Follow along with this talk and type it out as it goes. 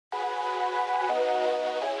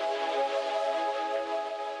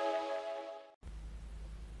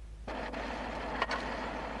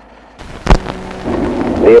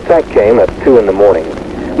The attack came at 2 in the morning.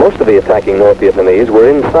 Most of the attacking North Vietnamese were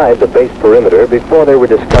inside the base perimeter before they were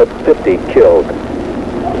discovered 50 killed,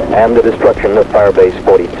 and the destruction of Firebase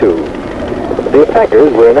 42. The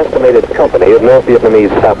attackers were an estimated company of North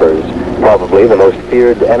Vietnamese sappers, probably the most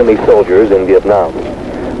feared enemy soldiers in Vietnam.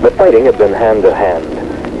 The fighting had been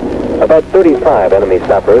hand-to-hand. About 35 enemy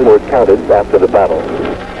sappers were counted after the battle.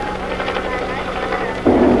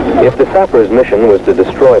 If the sappers' mission was to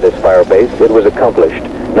destroy this firebase, it was accomplished.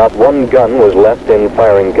 Not one gun was left in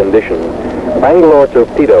firing condition. Bangalore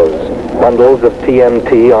torpedoes, bundles of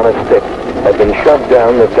TNT on a stick, had been shoved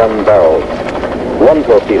down the gun barrels. One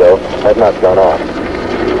torpedo had not gone off.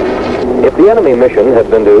 If the enemy mission had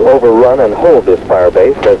been to overrun and hold this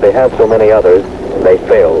firebase, as they have so many others, they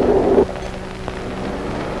failed.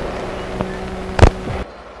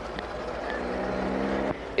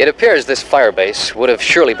 It appears this firebase would have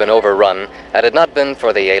surely been overrun had it not been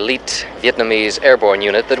for the elite Vietnamese airborne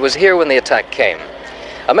unit that was here when the attack came.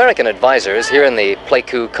 American advisors here in the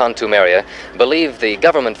Pleiku Kontum area believe the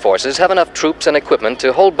government forces have enough troops and equipment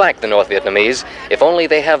to hold back the North Vietnamese if only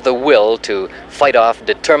they have the will to fight off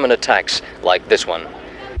determined attacks like this one.